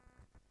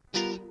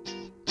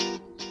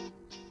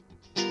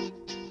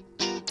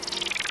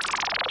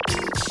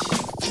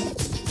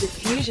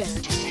Diffusion,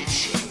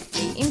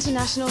 the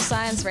international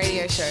science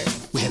radio show.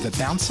 We have a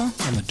bouncer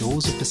on the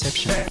doors of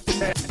perception.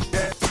 The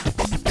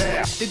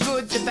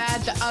good, the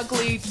bad, the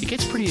ugly. It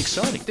gets pretty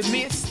exciting. The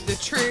myths, the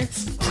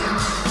truths.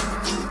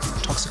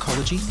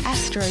 Toxicology.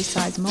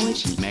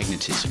 Astroseismology.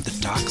 Magnetism. The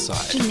dark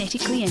side.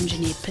 Genetically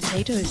engineered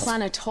potatoes.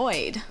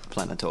 Planetoid.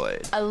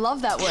 Planetoid. I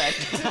love that word.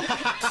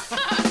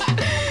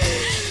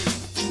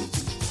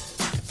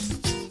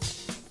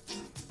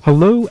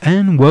 Hello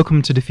and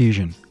welcome to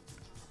Diffusion.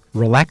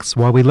 Relax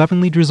while we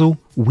lovingly drizzle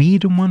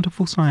weird and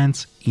wonderful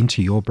science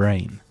into your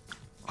brain.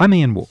 I'm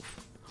Ian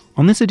Wolfe.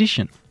 On this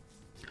edition,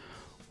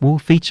 we'll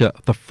feature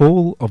the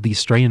fall of the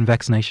Australian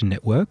Vaccination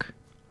Network,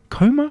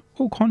 coma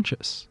or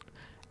conscious,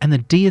 and the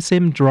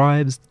DSM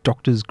drives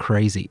doctors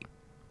crazy.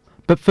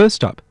 But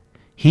first up,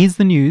 here's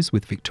the news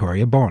with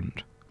Victoria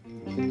Bond.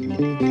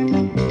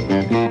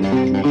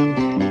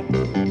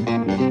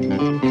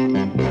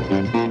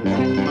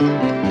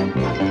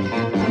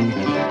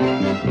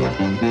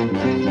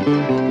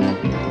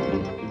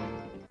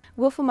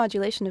 Willful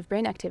modulation of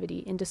brain activity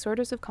in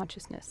disorders of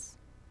consciousness.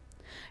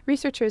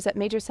 Researchers at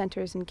major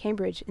centres in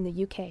Cambridge in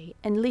the UK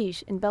and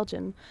Liège in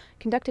Belgium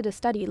conducted a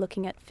study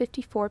looking at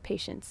 54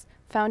 patients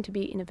found to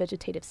be in a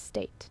vegetative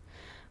state.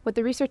 What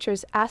the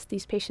researchers asked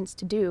these patients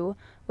to do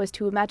was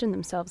to imagine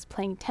themselves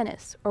playing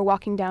tennis or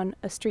walking down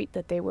a street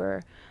that they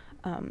were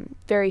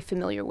very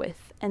familiar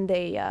with, and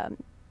they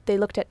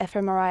looked at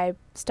fMRI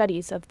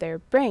studies of their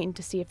brain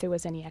to see if there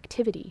was any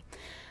activity.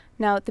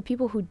 Now, the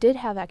people who did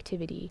have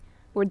activity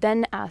were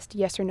then asked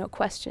yes or no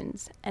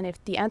questions, and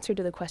if the answer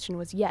to the question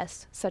was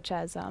yes, such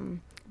as,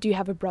 do you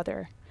have a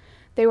brother,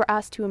 they were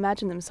asked to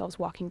imagine themselves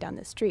walking down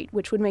the street,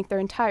 which would make their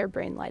entire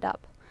brain light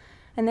up.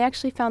 And they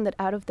actually found that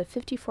out of the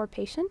 54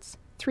 patients,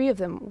 3 of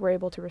them were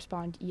able to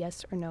respond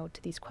yes or no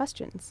to these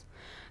questions.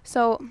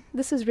 So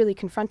this is really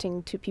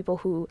confronting to people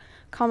who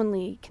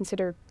commonly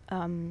consider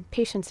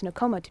patients in a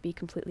coma to be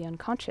completely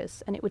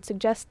unconscious, and it would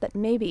suggest that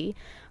maybe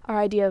our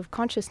idea of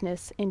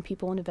consciousness in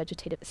people in a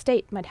vegetative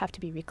state might have to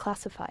be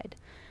reclassified.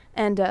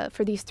 And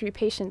for these 3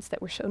 patients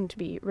that were shown to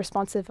be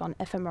responsive on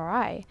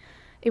fMRI,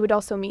 it would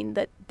also mean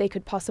that they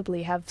could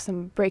possibly have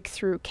some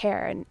breakthrough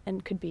care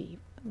and could be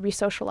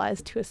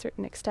resocialized to a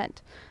certain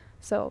extent.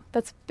 So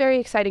that's very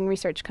exciting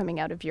research coming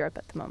out of Europe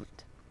at the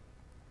moment.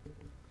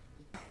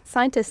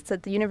 Scientists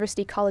at the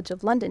University College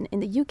of London in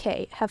the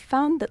UK have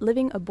found that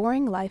living a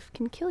boring life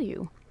can kill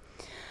you.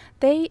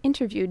 They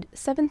interviewed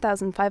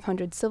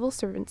 7,500 civil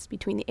servants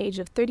between the age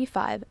of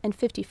 35 and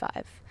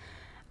 55,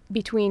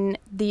 between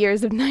the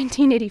years of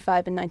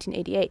 1985 and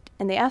 1988,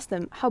 and they asked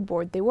them how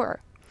bored they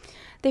were.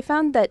 They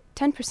found that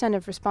 10%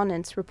 of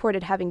respondents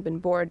reported having been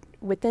bored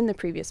within the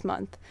previous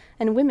month,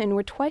 and women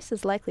were twice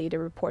as likely to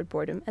report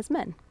boredom as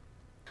men.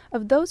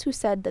 Of those who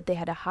said that they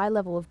had a high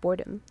level of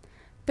boredom,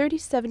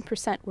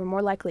 37% were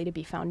more likely to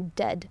be found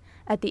dead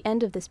at the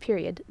end of this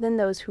period than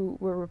those who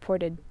were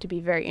reported to be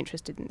very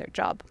interested in their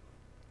job.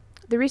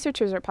 The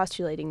researchers are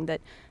postulating that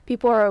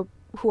people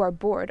who are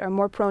bored are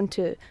more prone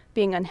to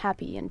being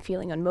unhappy and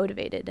feeling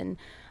unmotivated and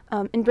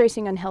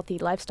embracing unhealthy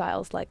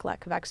lifestyles like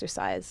lack of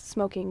exercise,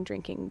 smoking,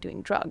 drinking,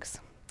 doing drugs.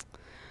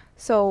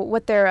 So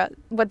what they're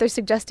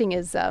suggesting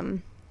is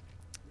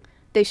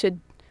they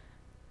should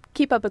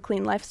keep up a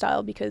clean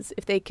lifestyle, because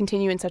if they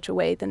continue in such a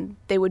way, then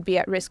they would be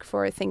at risk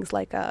for things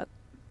like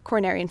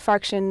coronary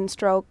infarction,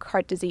 stroke,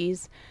 heart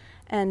disease,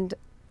 and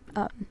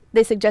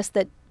they suggest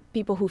that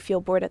people who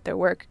feel bored at their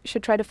work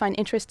should try to find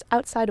interests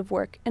outside of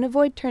work and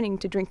avoid turning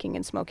to drinking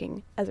and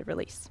smoking as a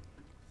release.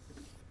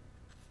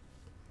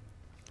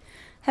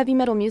 Heavy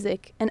metal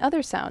music and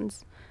other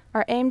sounds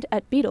are aimed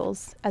at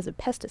beetles as a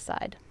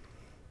pesticide.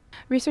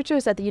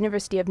 Researchers at the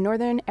University of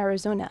Northern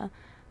Arizona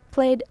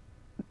played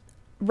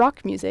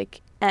rock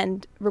music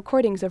and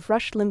recordings of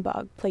Rush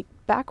Limbaugh played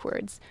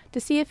backwards to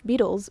see if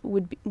beetles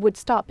would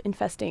stop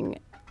infesting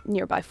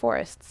nearby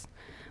forests.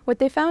 What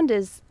they found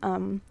is,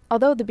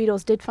 although the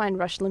beetles did find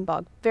Rush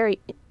Limbaugh very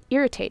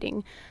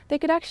irritating, they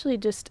could actually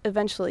just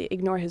eventually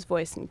ignore his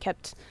voice and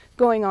kept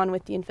going on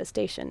with the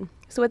infestation.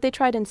 So what they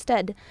tried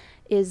instead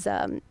is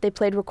they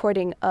played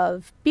recording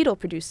of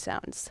beetle-produced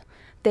sounds.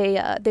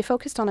 They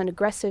focused on an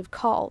aggressive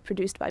call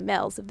produced by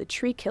males of the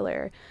tree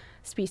killer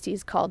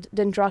species called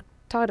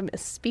Dendroctomus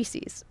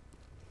species.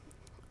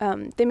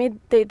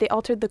 They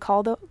altered the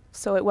call, though,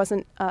 so it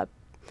wasn't a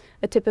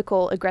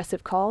typical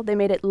aggressive call. They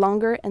made it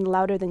longer and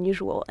louder than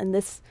usual, and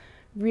this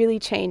really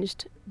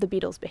changed the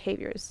beetles'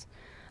 behaviors.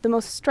 The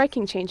most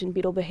striking change in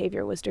beetle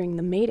behavior was during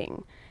the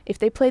mating. If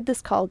they played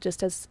this call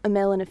just as a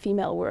male and a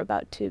female were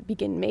about to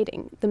begin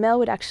mating, the male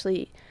would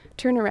actually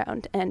turn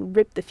around and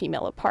rip the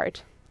female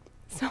apart.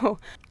 So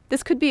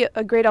this could be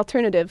a great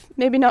alternative,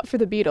 maybe not for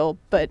the beetle,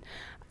 but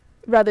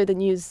rather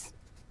than use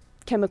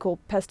chemical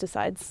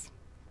pesticides,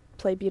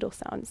 play beetle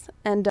sounds.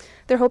 And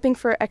they're hoping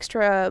for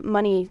extra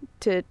money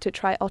to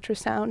try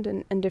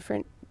ultrasound and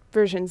different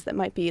versions that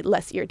might be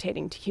less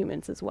irritating to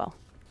humans as well.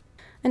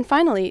 And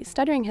finally,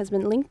 stuttering has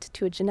been linked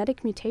to a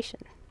genetic mutation.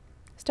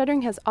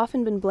 Stuttering has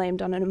often been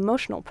blamed on an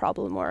emotional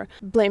problem or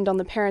blamed on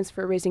the parents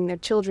for raising their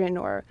children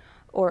or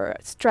or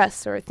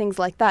stress or things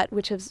like that,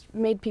 which has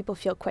made people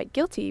feel quite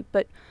guilty.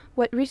 But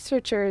what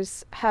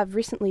researchers have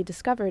recently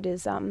discovered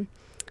is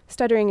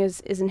stuttering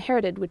is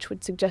inherited, which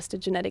would suggest a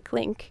genetic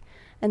link.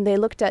 And they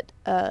looked at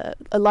a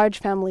large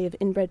family of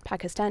inbred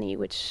Pakistani,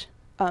 which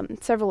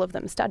several of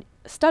them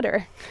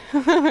stutter.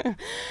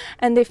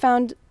 And they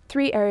found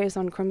 3 areas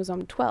on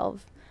chromosome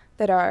 12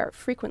 that are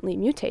frequently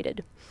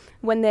mutated.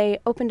 When they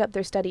opened up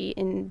their study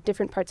in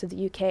different parts of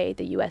the UK,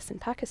 the US,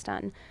 and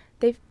Pakistan,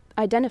 they've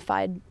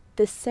identified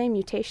this same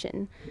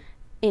mutation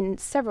in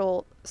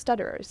several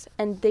stutterers,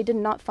 and they did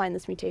not find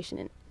this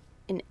mutation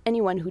in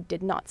anyone who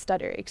did not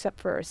stutter, except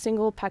for a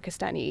single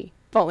Pakistani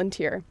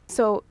volunteer.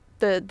 So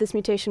this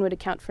mutation would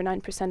account for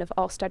 9% of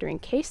all stuttering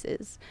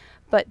cases,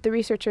 but the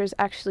researchers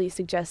actually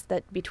suggest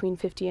that between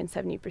 50 and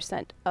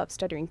 70% of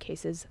stuttering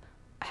cases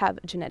have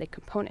a genetic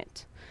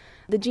component.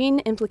 The gene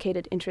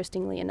implicated,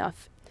 interestingly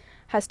enough,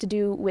 has to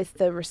do with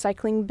the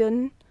recycling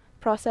bin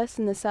process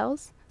in the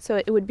cells. So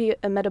it would be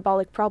a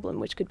metabolic problem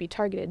which could be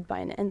targeted by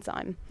an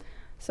enzyme.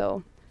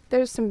 So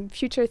there's some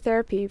future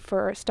therapy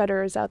for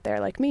stutterers out there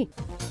like me.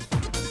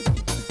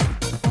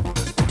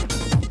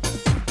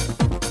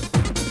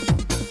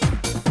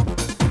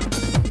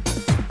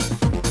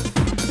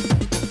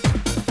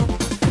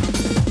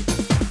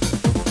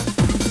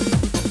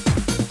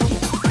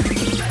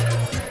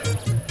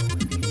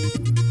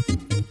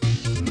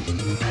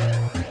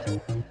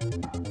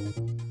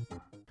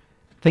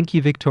 Thank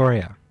you,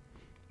 Victoria.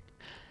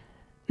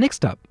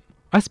 Next up,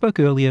 I spoke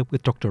earlier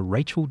with Dr.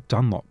 Rachel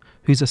Dunlop,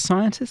 who's a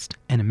scientist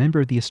and a member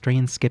of the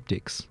Australian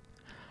Skeptics,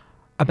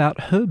 about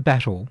her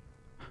battle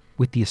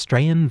with the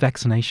Australian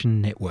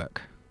Vaccination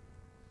Network.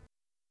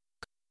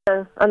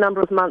 A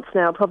number of months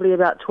now, probably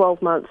about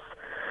 12 months.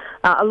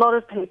 A lot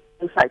of people,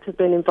 in fact, have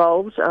been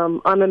involved.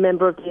 I'm a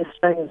member of the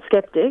Australian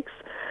Skeptics,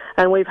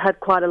 and we've had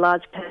quite a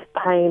large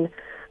campaign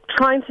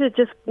trying to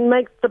just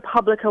make the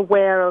public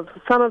aware of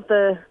some of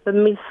the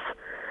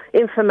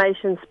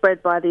misinformation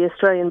spread by the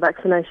Australian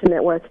Vaccination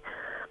Network.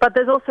 But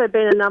there's also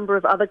been a number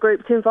of other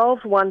groups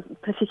involved, one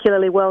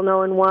particularly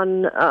well-known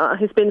one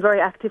who's been very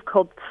active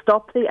called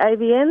Stop the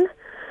AVN,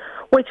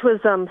 which was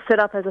set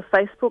up as a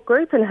Facebook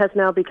group and has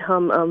now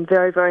become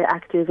very, very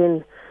active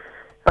in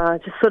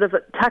just sort of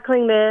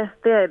tackling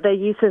their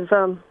use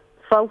of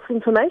false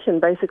information,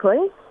 basically.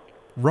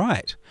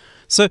 Right.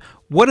 So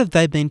what have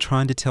they been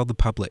trying to tell the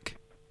public?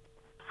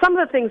 Some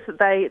of the things that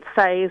they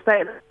say is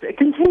they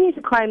continue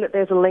to claim that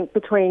there's a link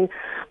between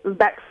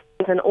vaccines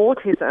and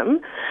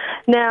autism.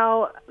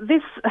 Now,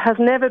 this has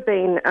never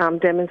been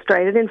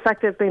demonstrated. In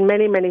fact, there have been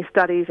many, many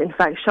studies, in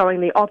fact, showing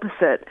the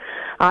opposite.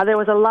 There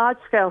was a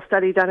large-scale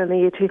study done in the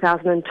year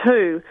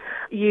 2002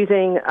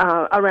 using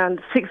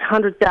around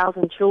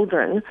 600,000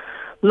 children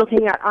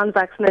looking at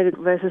unvaccinated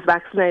versus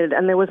vaccinated,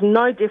 and there was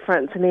no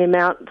difference in the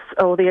amount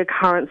or the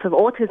occurrence of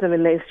autism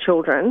in these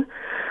children.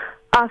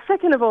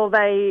 Second of all,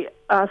 they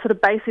sort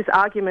of base this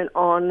argument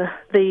on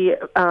the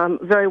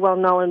very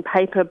well-known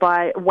paper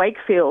by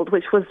Wakefield,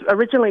 which was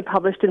originally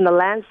published in the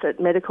Lancet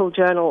Medical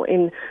Journal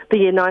in the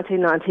year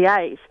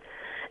 1998.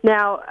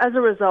 Now, as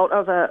a result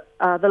of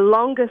the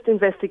longest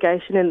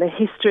investigation in the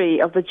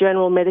history of the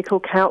General Medical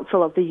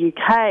Council of the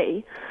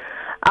UK,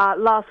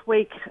 last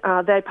week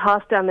they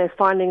passed down their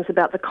findings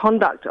about the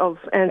conduct of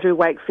Andrew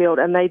Wakefield,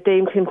 and they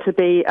deemed him to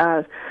be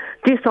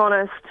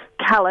dishonest,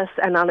 callous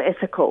and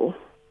unethical.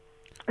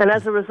 And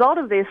as a result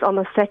of this, on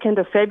the 2nd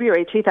of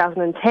February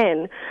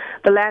 2010,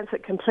 the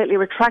Lancet completely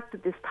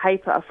retracted this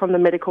paper from the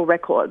medical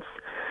records.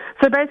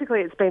 So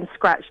basically it's been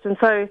scratched. And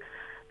so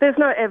there's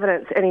no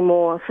evidence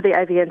anymore for the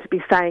AVN to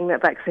be saying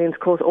that vaccines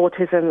cause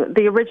autism.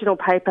 The original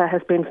paper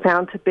has been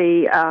found to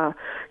be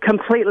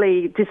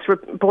completely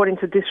brought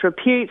into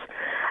disrepute.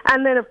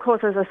 And then, of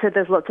course, as I said,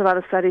 there's lots of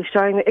other studies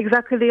showing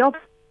exactly the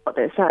opposite of what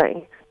they're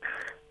saying.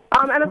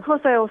 And, of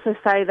course, they also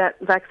say that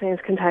vaccines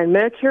contain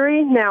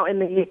mercury. Now, in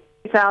the year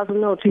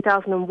 2000 or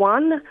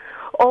 2001,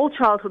 all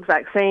childhood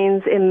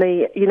vaccines in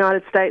the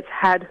United States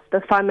had the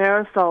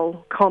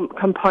thimerosal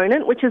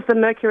component, which is the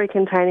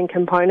mercury-containing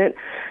component,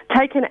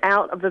 taken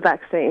out of the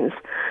vaccines.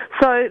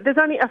 So there's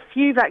only a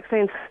few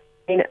vaccines,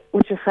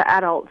 which are for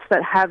adults,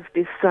 that have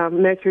this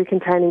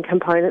mercury-containing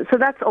component. So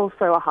that's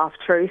also a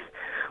half-truth.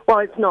 Well,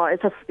 it's not.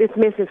 It's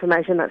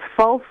misinformation. That's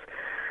false.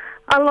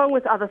 Along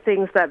with other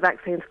things that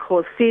vaccines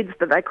cause SIDS,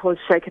 that they cause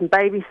shaken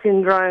baby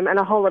syndrome, and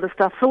a whole lot of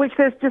stuff for which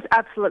there's just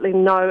absolutely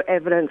no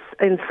evidence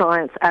in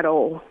science at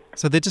all.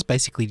 So they're just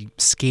basically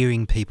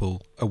scaring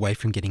people away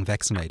from getting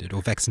vaccinated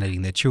or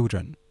vaccinating their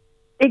children.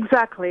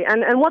 Exactly.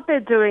 And what they're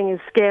doing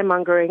is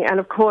scaremongering. And,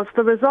 of course,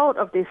 the result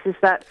of this is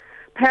that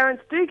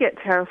parents do get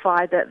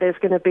terrified that there's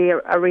going to be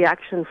a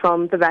reaction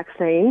from the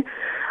vaccine,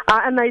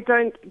 and they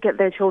don't get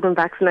their children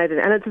vaccinated.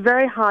 And it's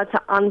very hard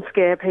to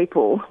unscare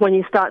people when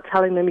you start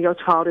telling them your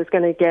child is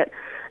going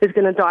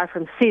to die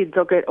from SIDS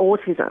or get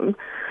autism.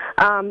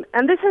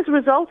 And this has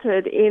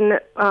resulted in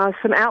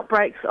some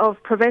outbreaks of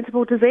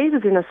preventable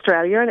diseases in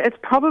Australia, and it's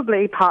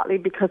probably partly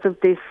because of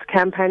this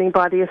campaigning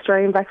by the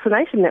Australian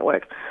Vaccination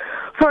Network.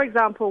 For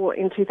example,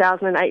 in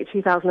 2008,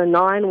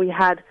 2009, we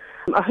had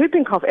a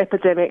whooping cough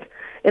epidemic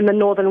in the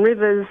Northern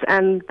Rivers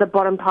and the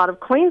bottom part of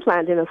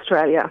Queensland in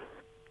Australia.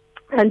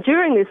 And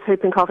during this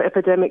whooping cough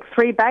epidemic,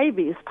 3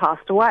 babies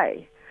passed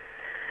away.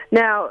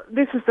 Now,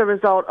 this is the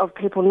result of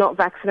people not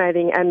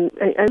vaccinating and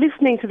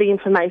listening to the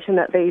information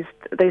that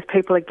these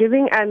people are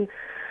giving. And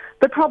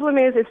the problem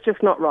is it's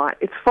just not right.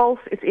 It's false.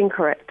 It's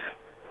incorrect.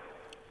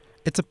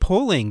 It's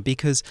appalling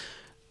because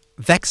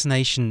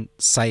vaccination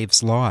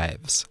saves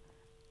lives.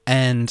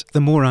 And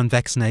the more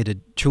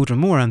unvaccinated children,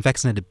 more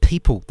unvaccinated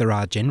people there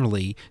are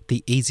generally,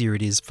 the easier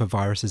it is for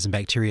viruses and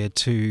bacteria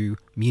to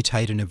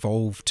mutate and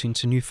evolve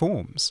into new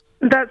forms.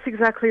 That's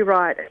exactly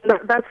right.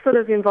 That sort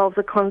of involves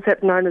a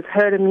concept known as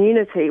herd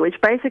immunity, which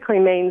basically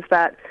means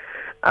that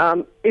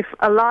if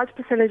a large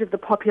percentage of the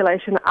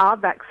population are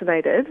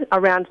vaccinated,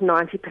 around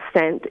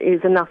 90%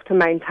 is enough to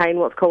maintain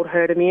what's called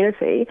herd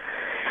immunity.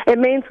 It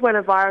means when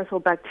a virus or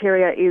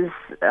bacteria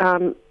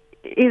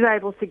is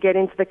able to get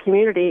into the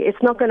community,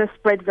 it's not going to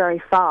spread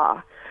very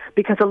far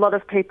because a lot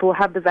of people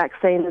have the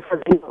vaccine and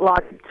so they're not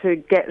likely to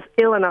get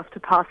ill enough to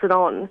pass it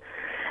on.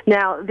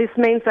 Now, this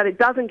means that it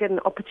doesn't get an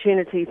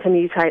opportunity to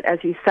mutate, as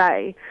you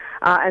say,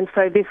 and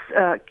so this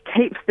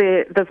keeps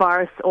the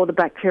virus or the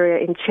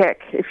bacteria in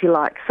check, if you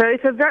like. So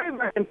it's a very,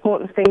 very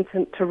important thing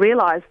to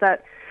realise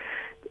that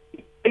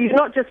you're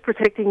not just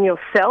protecting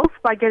yourself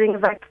by getting a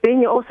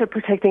vaccine, you're also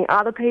protecting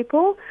other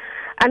people.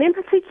 And in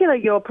particular,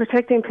 you're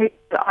protecting people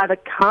that either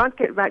can't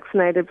get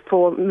vaccinated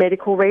for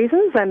medical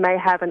reasons. They may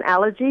have an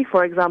allergy,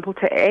 for example,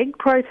 to egg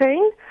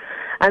protein,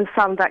 and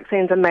some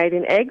vaccines are made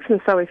in eggs,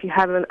 and so if you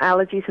have an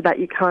allergy to that,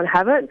 you can't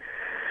have it.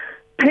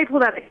 People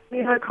that are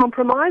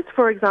immunocompromised,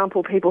 for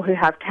example, people who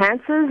have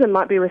cancers and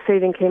might be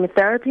receiving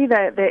chemotherapy,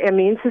 their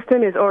immune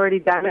system is already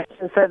damaged,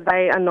 and so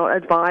they are not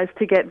advised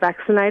to get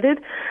vaccinated.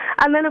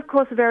 And then, of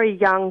course, very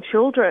young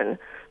children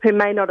who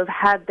may not have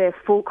had their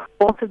full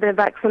course of their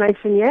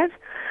vaccination yet.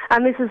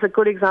 And this is a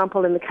good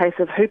example in the case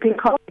of whooping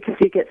cough, because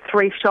you get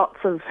 3 shots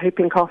of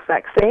whooping cough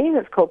vaccine.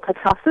 It's called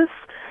pertussis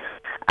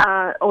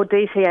or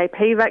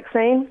DTaP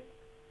vaccine.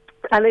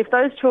 And if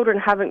those children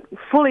haven't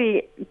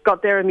fully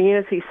got their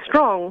immunity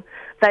strong,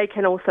 they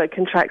can also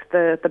contract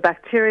the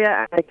bacteria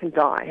and they can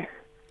die.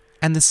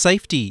 And the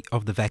safety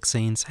of the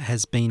vaccines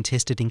has been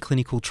tested in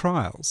clinical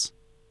trials.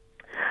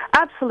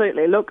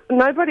 Absolutely. Look,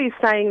 nobody's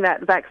saying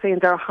that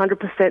vaccines are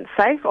 100%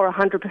 safe or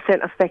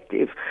 100%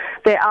 effective.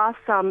 There are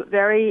some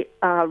very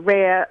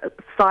rare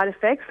side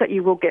effects that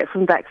you will get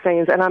from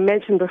vaccines. And I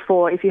mentioned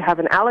before, if you have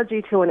an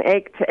allergy to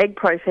egg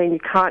protein, you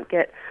can't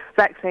get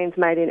vaccines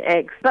made in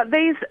eggs. But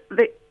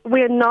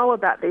we know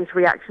about these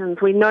reactions.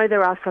 We know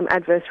there are some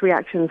adverse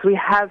reactions. We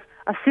have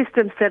a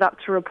system set up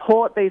to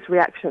report these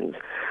reactions.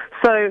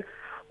 So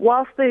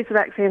whilst these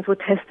vaccines were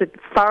tested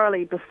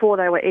thoroughly before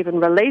they were even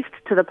released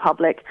to the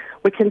public,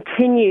 we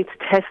continue to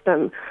test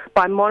them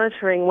by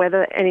monitoring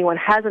whether anyone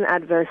has an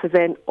adverse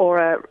event or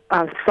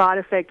a side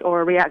effect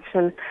or a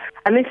reaction.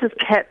 And this is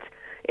kept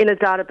in a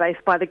database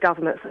by the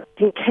government so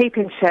they can keep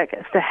in check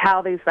as to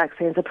how these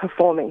vaccines are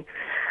performing.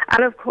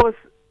 And of course,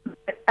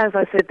 as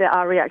I said, there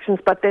are reactions,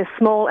 but they're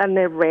small and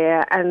they're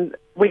rare. And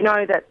we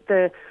know that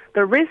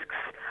the risks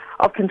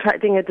of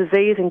contracting a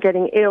disease and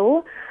getting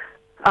ill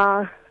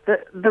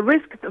the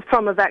risk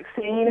from a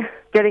vaccine,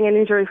 getting an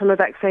injury from a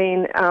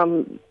vaccine,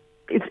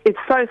 it's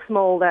so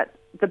small that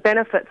the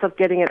benefits of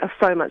getting it are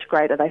so much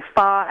greater. They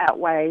far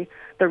outweigh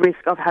the risk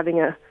of having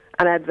an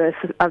adverse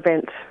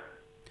event.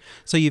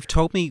 So you've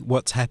told me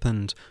what's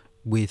happened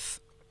with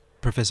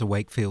Professor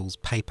Wakefield's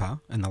paper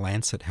in The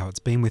Lancet, how it's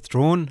been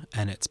withdrawn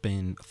and it's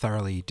been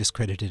thoroughly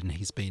discredited and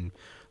he's been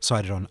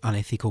cited on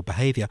unethical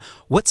behaviour.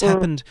 What's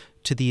happened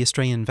to the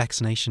Australian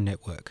Vaccination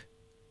Network?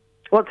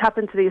 What's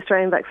happened to the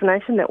Australian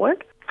Vaccination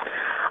Network?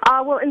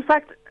 Well, in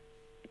fact,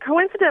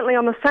 coincidentally,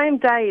 on the same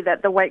day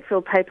that the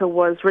Wakefield paper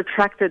was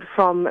retracted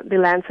from the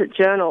Lancet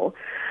Journal,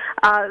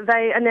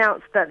 they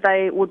announced that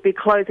they would be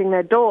closing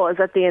their doors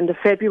at the end of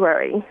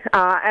February.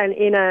 And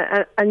in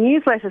a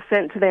newsletter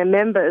sent to their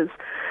members,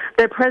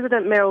 their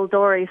president, Meryl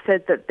Dorey,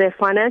 said that their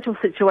financial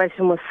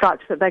situation was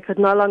such that they could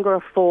no longer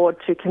afford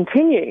to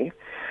continue.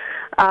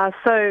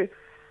 So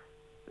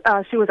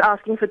she was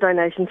asking for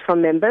donations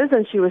from members,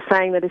 and she was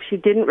saying that if she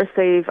didn't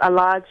receive a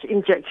large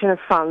injection of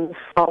funds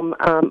from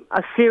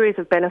a series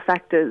of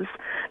benefactors,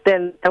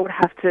 then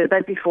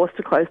they'd be forced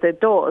to close their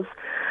doors.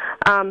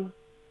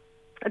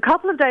 A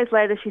couple of days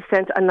later, she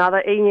sent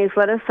another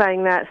e-newsletter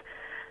saying that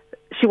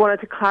she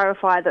wanted to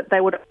clarify that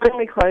they would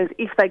only close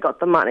if they got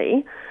the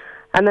money.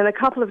 And then a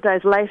couple of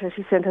days later,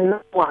 she sent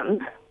another one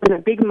with a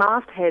big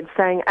masthead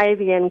saying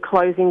AVN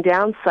closing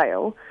down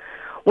sale,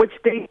 which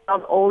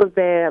detailed all of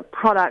their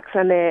products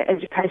and their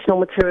educational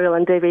material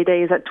and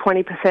DVDs at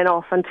 20%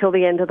 off until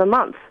the end of the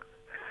month.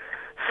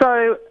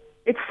 So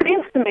it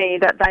seems to me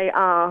that they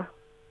are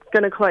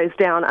going to close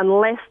down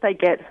unless they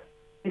get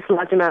this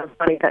large amount of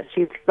money that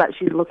she's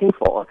looking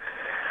for.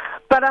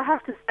 But I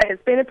have to say,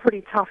 it's been a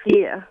pretty tough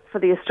year for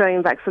the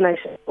Australian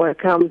Vaccination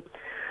Network.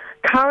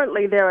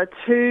 Currently, there are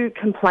 2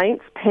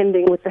 complaints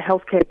pending with the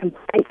Healthcare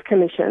Complaints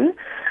Commission,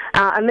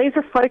 and these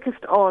are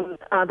focused on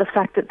the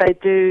fact that they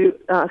do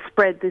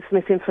spread this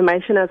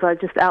misinformation, as I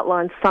just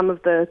outlined some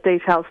of the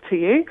details to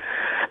you.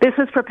 This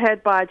was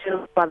prepared by a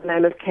gentleman by the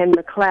name of Ken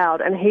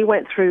McLeod, and he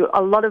went through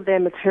a lot of their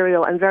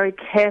material and very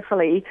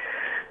carefully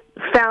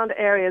found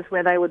areas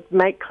where they would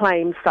make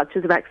claims such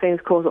as vaccines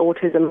cause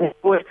autism. They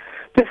would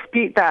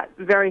dispute that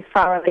very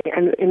thoroughly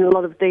and in a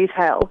lot of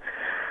detail.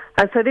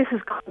 And so this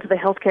has gone to the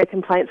Healthcare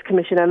Complaints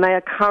Commission, and they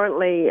are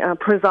currently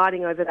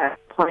presiding over that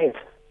complaint.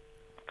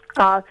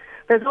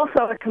 There's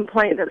also a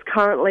complaint that's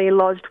currently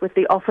lodged with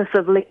the Office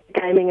of Liquor,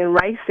 Gaming and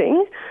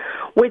Racing,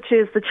 which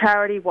is the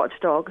charity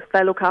watchdog.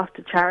 They look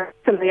after charities,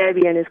 and the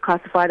ABN is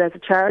classified as a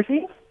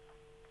charity.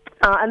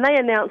 And they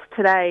announced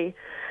today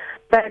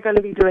they're going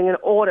to be doing an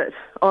audit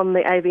on the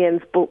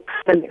ABN's books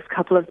the next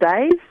couple of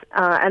days.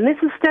 And this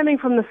is stemming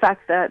from the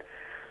fact that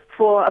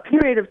for a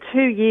period of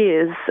 2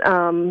 years,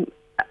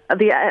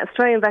 the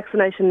Australian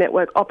Vaccination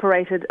Network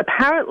operated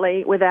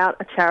apparently without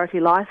a charity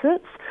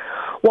licence,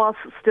 whilst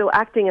still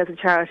acting as a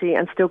charity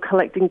and still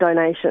collecting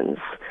donations.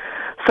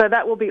 So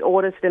that will be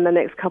audited in the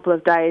next couple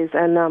of days,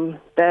 and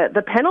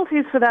the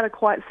penalties for that are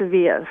quite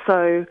severe.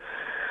 So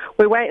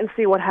we wait and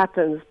see what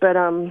happens. But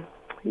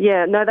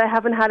they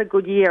haven't had a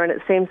good year, and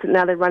it seems that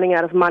now they're running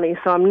out of money.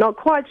 So I'm not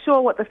quite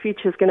sure what the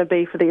future is going to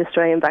be for the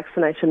Australian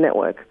Vaccination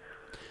Network.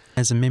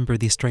 As a member of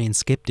the Australian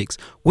Skeptics,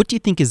 what do you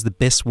think is the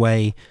best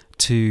way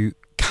to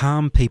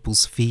calm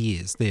people's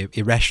fears, their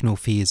irrational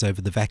fears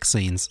over the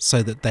vaccines,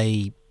 so that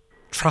they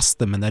trust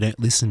them and they don't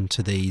listen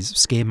to these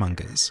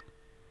scaremongers?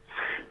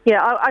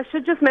 Yeah, I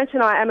should just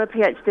mention I am a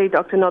PhD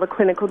doctor, not a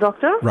clinical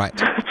doctor. Right.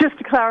 Just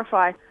to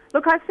clarify.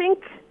 Look, I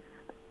think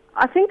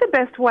the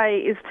best way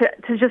is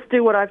to just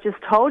do what I've just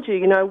told you.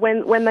 You know,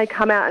 when they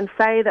come out and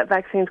say that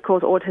vaccines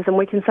cause autism,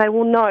 we can say,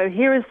 well, no,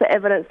 here is the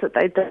evidence that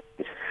they don't.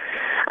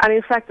 And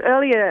in fact,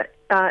 earlier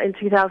in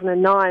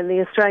 2009,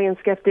 the Australian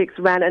Skeptics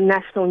ran a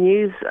national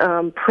news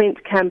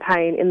print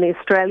campaign in the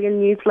Australian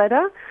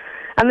newsletter,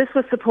 and this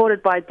was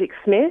supported by Dick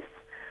Smith,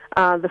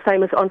 the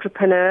famous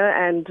entrepreneur,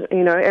 and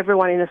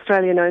everyone in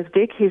Australia knows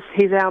Dick.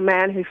 He's our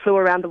man who flew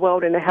around the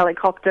world in a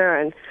helicopter,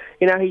 and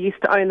he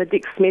used to own the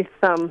Dick Smith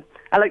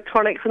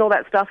electronics and all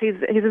that stuff. He's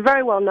a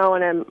very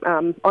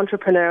well-known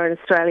entrepreneur in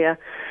Australia,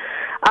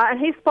 and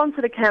he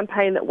sponsored a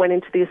campaign that went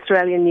into the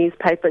Australian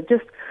newspaper,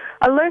 just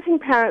alerting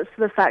parents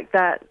to the fact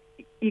that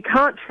you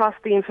can't trust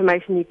the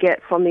information you get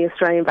from the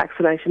Australian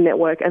Vaccination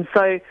Network, and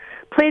so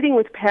pleading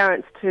with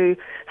parents to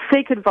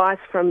seek advice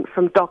from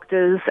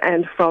doctors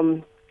and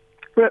from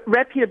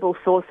reputable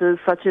sources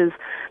such as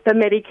the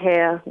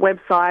Medicare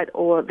website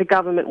or the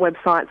government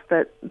websites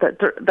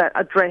that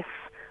address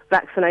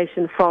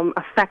vaccination from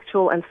a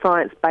factual and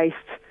science-based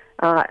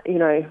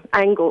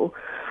angle,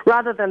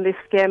 rather than this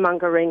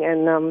scaremongering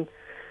and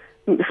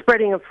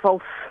spreading of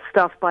false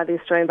stuff by the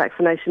Australian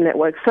Vaccination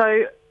Network.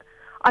 So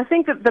I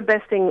think that the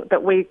best thing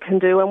that we can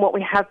do, and what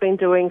we have been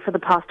doing for the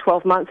past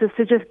 12 months, is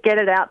to just get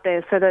it out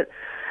there, so that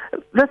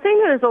the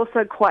thing that is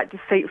also quite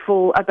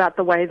deceitful about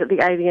the way that the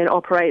AVN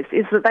operates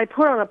is that they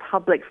put on a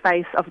public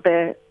face of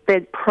their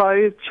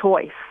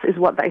pro-choice, is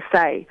what they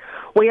say.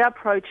 We are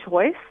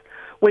pro-choice.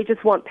 We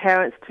just want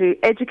parents to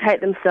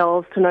educate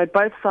themselves, to know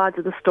both sides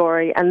of the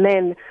story, and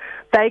then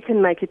they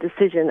can make a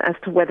decision as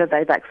to whether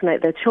they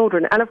vaccinate their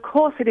children. And of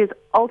course, it is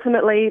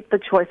ultimately the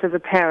choice of a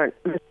parent.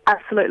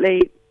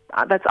 Absolutely,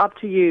 that's up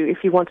to you if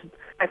you want to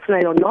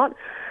vaccinate or not.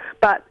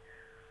 But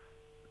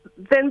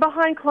then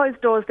behind closed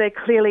doors, they're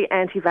clearly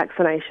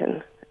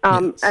anti-vaccination.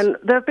 Yes. And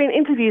there have been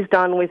interviews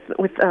done with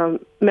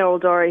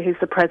Meryl Dorey, who's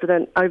the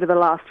president, over the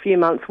last few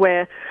months,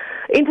 where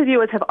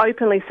interviewers have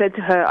openly said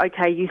to her,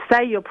 okay, you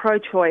say you're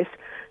pro-choice,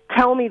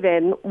 tell me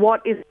then,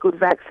 what is a good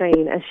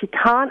vaccine? And she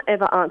can't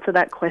ever answer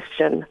that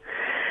question.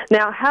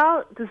 Now,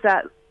 how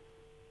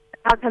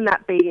can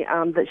that be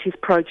that she's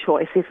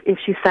pro-choice if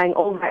she's saying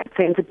all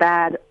vaccines are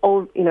bad,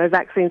 all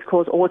vaccines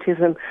cause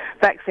autism,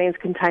 vaccines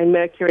contain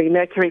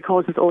mercury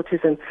causes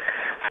autism?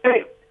 So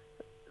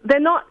they're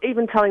not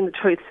even telling the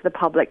truth to the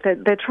public.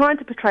 They're trying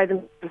to portray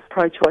them as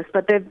pro-choice,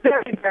 but they're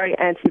very, very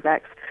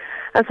anti-vax.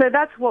 And so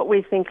that's what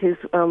we think is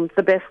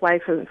the best way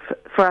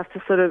for us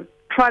to sort of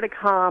try to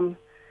calm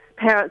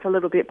parents a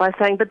little bit by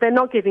saying, but they're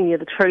not giving you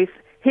the truth.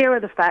 Here are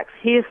the facts.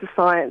 Here's the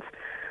science.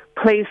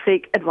 Please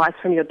seek advice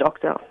from your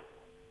doctor.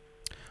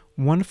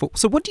 Wonderful.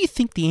 So what do you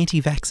think the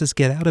anti-vaxxers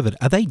get out of it?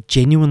 Are they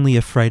genuinely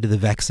afraid of the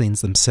vaccines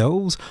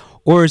themselves,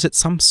 or is it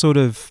some sort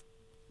of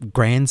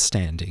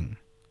grandstanding?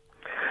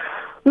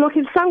 Look,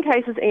 in some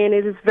cases, Ian,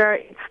 it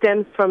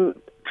stems from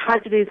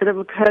tragedies that have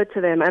occurred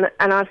to them,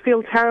 and I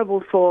feel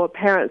terrible for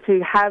parents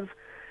who have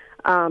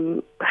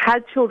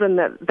had children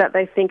that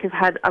they think have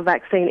had a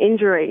vaccine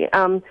injury.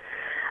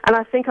 And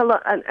I think a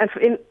lot, and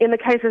in the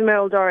case of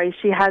Meryl Dorey,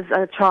 she has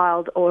a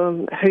child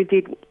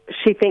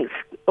she thinks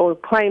or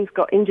claims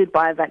got injured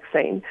by a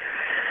vaccine.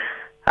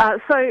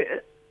 So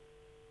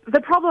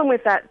the problem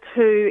with that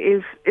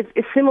too is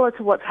it's similar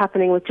to what's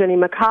happening with Jenny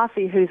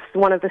McCarthy, who's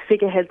one of the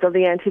figureheads of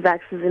the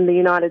anti-vaxxers in the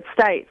United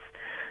States.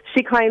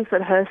 She claims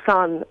that her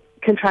son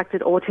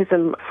contracted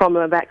autism from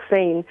a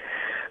vaccine.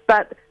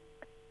 But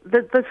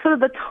the sort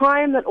of the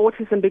time that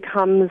autism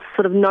becomes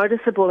sort of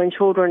noticeable in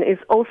children is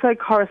also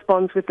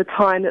corresponds with the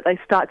time that they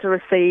start to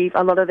receive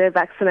a lot of their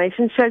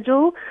vaccination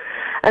schedule.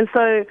 And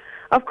so,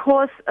 of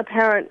course, a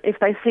parent, if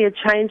they see a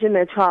change in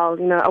their child,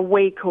 a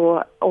week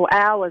or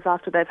hours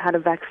after they've had a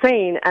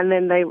vaccine, and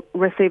then they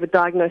receive a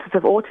diagnosis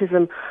of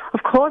autism,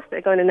 of course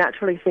they're going to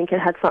naturally think it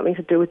had something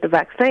to do with the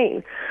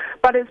vaccine.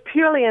 But it's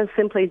purely and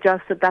simply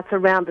just that that's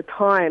around the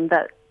time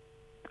that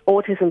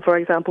autism, for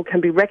example,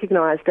 can be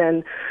recognised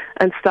and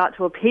start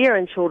to appear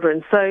in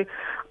children. So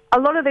a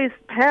lot of these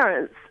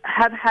parents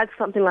have had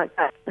something like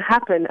that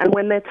happen, and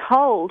when they're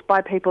told by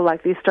people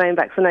like the Australian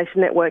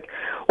Vaccination Network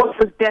what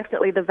was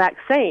definitely the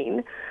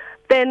vaccine,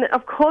 then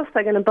of course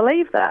they're going to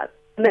believe that,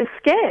 and they're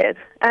scared,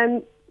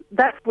 and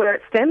that's where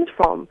it stems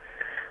from.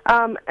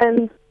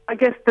 And I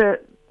guess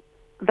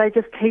they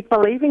just keep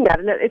believing that,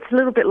 and it's a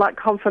little bit like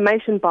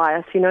confirmation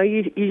bias.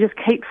 You just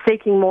keep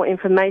seeking more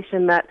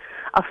information that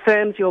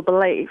affirms your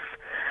belief.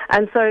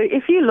 And so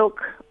if you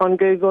look on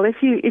Google,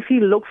 if you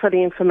look for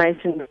the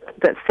information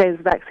that says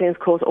vaccines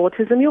cause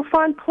autism, you'll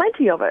find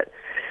plenty of it.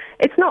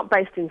 It's not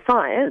based in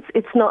science.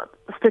 It's not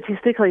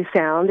statistically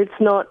sound. It's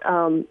not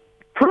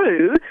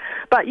true,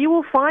 but you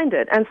will find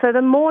it. And so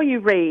the more you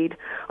read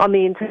on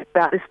the internet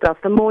about this stuff,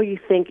 the more you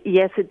think,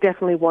 yes, it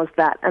definitely was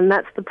that. And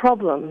that's the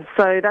problem.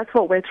 So that's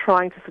what we're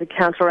trying to sort of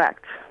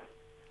counteract.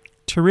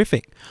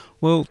 Terrific.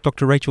 Well,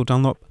 Dr. Rachel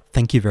Dunlop,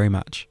 thank you very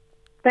much.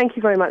 Thank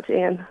you very much,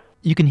 Ian.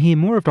 You can hear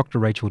more of Dr.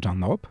 Rachel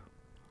Dunlop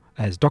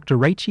as Dr.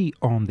 Rachie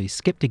on the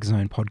Skeptic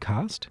Zone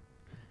podcast,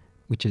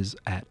 which is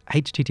at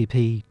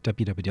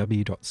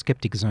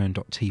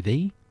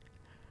http://www.skepticzone.tv.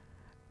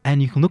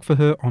 And you can look for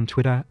her on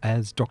Twitter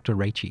as Dr.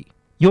 Rachie.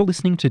 You're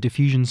listening to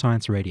Diffusion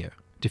Science Radio,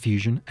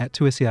 diffusion at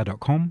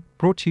 2ser.com,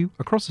 brought to you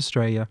across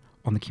Australia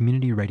on the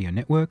Community Radio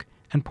Network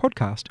and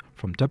podcast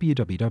from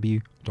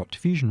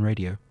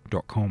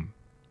www.diffusionradio.com.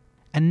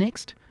 And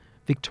next,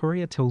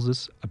 Victoria tells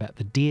us about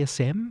the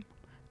DSM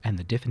and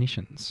the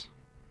definitions.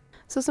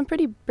 So some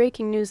pretty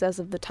breaking news as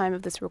of the time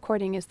of this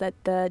recording is that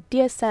the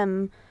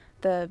DSM,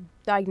 the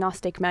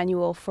Diagnostic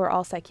Manual for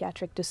All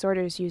Psychiatric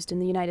Disorders used in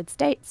the United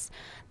States,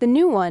 the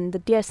new one, the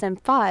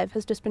DSM-5,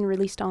 has just been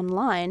released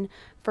online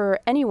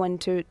for anyone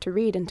to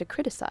read and to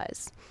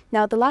criticize.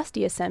 Now, the last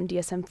DSM,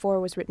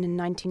 DSM-4, was written in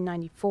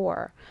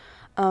 1994.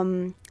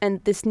 And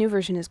this new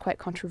version is quite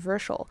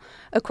controversial.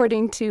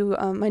 According to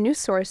my news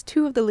source,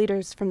 2 of the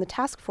leaders from the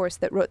task force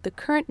that wrote the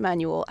current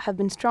manual have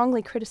been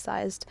strongly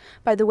criticized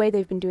by the way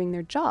they've been doing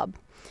their job.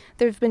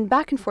 There have been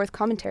back and forth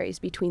commentaries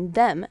between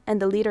them and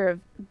the leader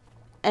of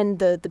and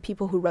the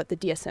people who wrote the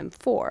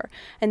DSM-4,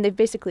 and they've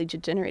basically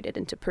degenerated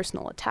into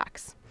personal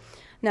attacks.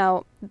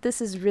 Now,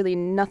 this is really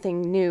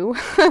nothing new.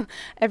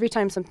 Every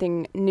time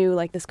something new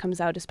like this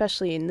comes out,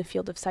 especially in the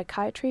field of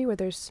psychiatry, where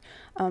there's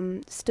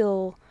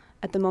still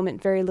at the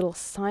moment very little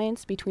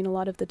science behind a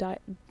lot of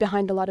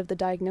the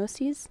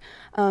diagnoses.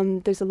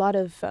 There's a lot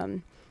of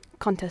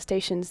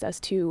contestations as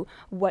to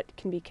what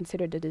can be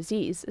considered a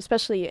disease,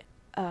 especially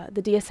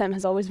the DSM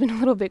has always been a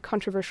little bit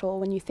controversial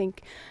when you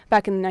think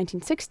back in the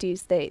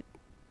 1960s,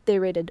 they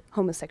rated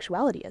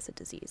homosexuality as a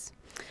disease.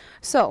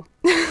 So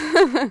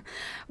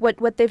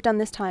what they've done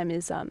this time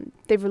is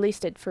they've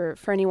released it for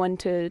anyone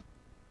to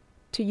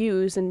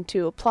use and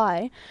to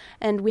apply,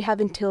 and we have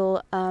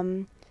until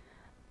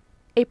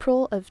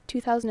April of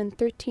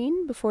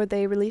 2013 before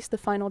they release the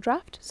final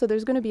draft. So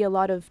there's going to be a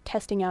lot of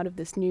testing out of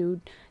this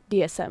new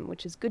DSM,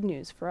 which is good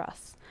news for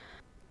us.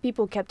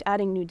 People kept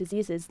adding new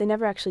diseases. They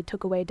never actually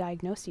took away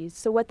diagnoses.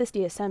 So what this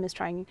DSM is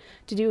trying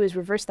to do is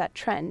reverse that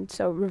trend,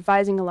 so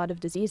revising a lot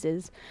of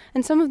diseases.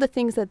 And some of the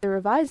things that they're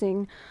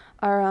revising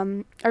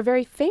are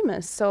very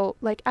famous. So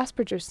like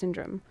Asperger's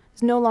syndrome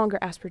is no longer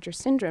Asperger's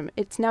syndrome.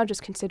 It's now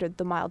just considered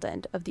the mild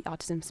end of the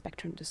autism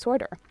spectrum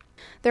disorder.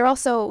 They're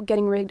also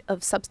getting rid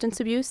of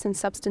substance abuse and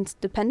substance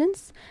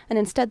dependence, and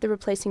instead they're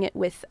replacing it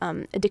with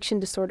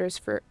addiction disorders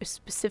for a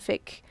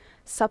specific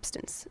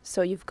substance.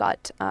 So you've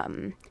got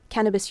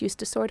cannabis use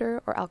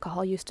disorder or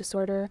alcohol use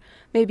disorder,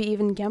 maybe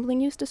even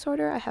gambling use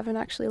disorder. I haven't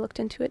actually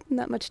looked into it in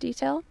that much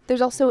detail.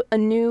 There's also a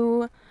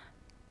new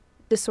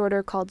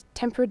disorder called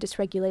temper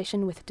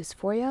dysregulation with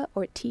dysphoria,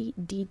 or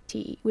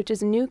TDT, which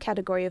is a new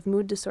category of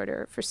mood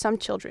disorder for some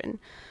children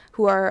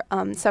who are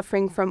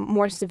suffering from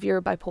more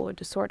severe bipolar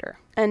disorder.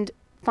 And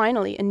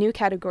finally, a new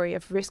category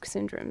of risk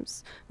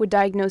syndromes would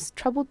diagnose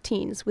troubled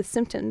teens with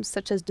symptoms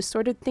such as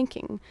disordered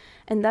thinking,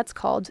 and that's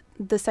called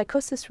the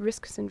psychosis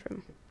risk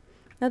syndrome.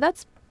 Now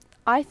that's,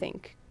 I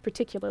think,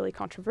 particularly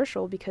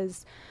controversial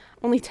because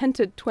only 10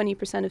 to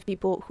 20% of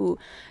people who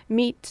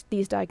meet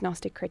these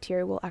diagnostic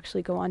criteria will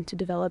actually go on to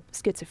develop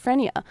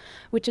schizophrenia,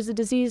 which is a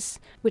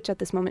disease which at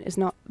this moment is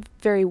not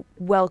very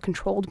well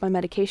controlled by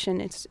medication.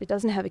 It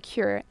doesn't have a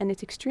cure, and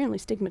it's extremely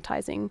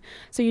stigmatizing.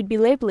 So you'd be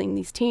labeling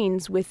these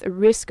teens with a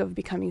risk of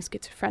becoming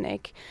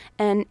schizophrenic,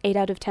 and 8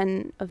 out of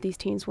 10 of these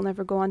teens will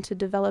never go on to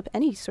develop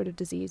any sort of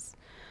disease.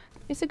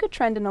 It's a good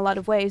trend in a lot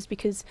of ways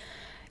because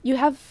you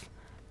have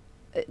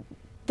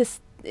this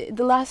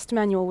the last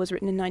manual was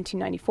written in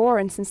 1994,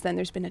 and since then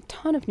there's been a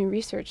ton of new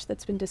research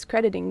that's been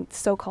discrediting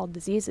so-called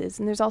diseases,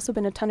 and there's also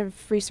been a ton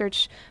of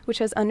research which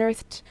has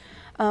unearthed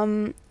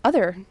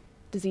other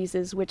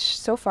diseases which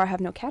so far have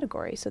no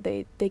category, so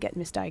they get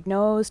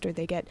misdiagnosed or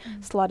they get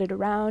slotted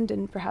around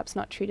and perhaps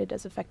not treated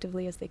as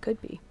effectively as they could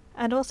be.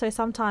 And also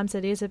sometimes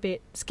it is a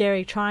bit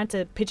scary trying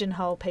to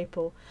pigeonhole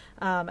people.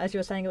 As you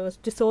were saying, it was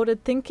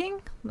disordered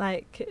thinking,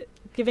 like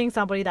giving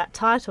somebody that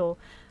title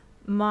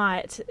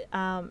might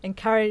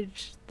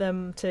encourage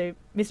them to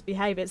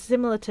misbehave. It's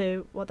similar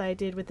to what they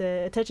did with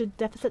the attention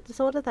deficit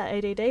disorder, that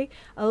ADD.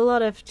 A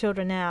lot of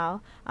children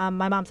now,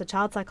 my mum's a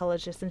child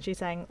psychologist, and she's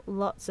saying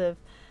lots of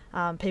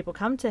people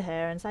come to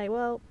her and say,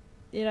 well,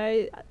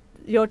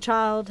 your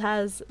child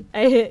has,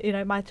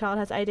 my child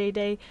has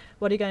ADD,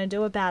 what are you going to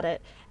do about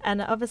it? And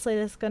obviously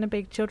there's going to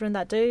be children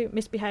that do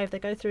misbehave, they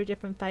go through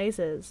different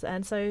phases.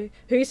 And so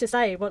who's to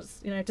say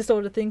what's,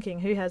 disordered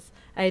thinking, who has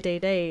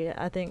ADD?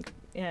 I think,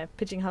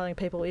 pigeonholing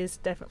people is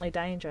definitely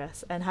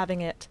dangerous, and having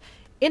it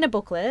in a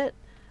booklet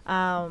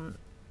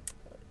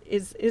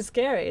is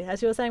scary,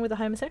 as you were saying with the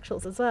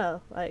homosexuals as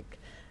well. Like,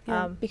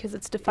 because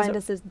it's defined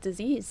as a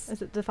disease.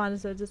 Is it defined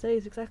as a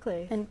disease,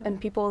 exactly.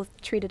 And people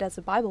treat it as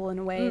a Bible in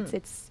a way.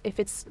 It's if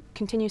it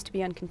continues to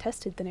be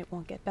uncontested, then it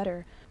won't get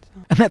better. So.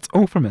 And that's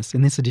all from us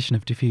in this edition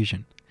of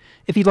Diffusion.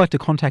 If you'd like to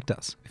contact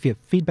us, if you have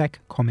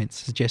feedback, comments,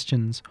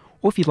 suggestions,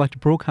 or if you'd like to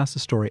broadcast a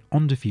story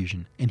on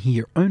Diffusion and hear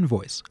your own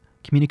voice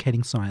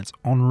communicating science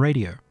on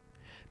radio,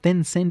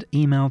 then send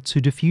email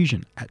to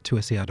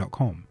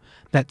diffusion@2ser.com.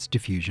 That's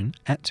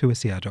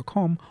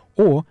diffusion@2ser.com,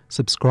 or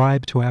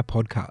subscribe to our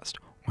podcast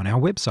on our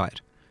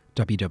website,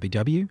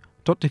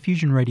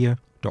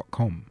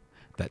 www.diffusionradio.com.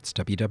 That's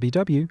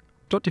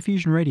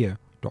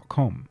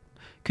www.diffusionradio.com.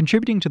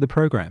 Contributing to the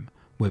program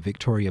were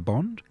Victoria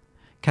Bond,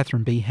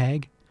 Catherine B.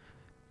 Hagg.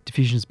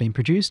 Diffusion has been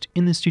produced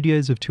in the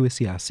studios of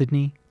 2SER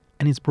Sydney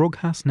and is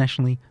broadcast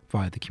nationally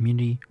via the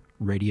Community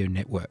Radio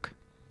Network.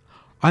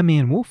 I'm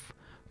Ian Wolfe.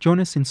 Join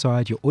us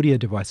inside your audio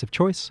device of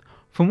choice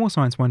for more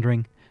science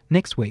wondering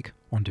next week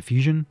on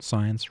Diffusion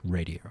Science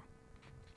Radio.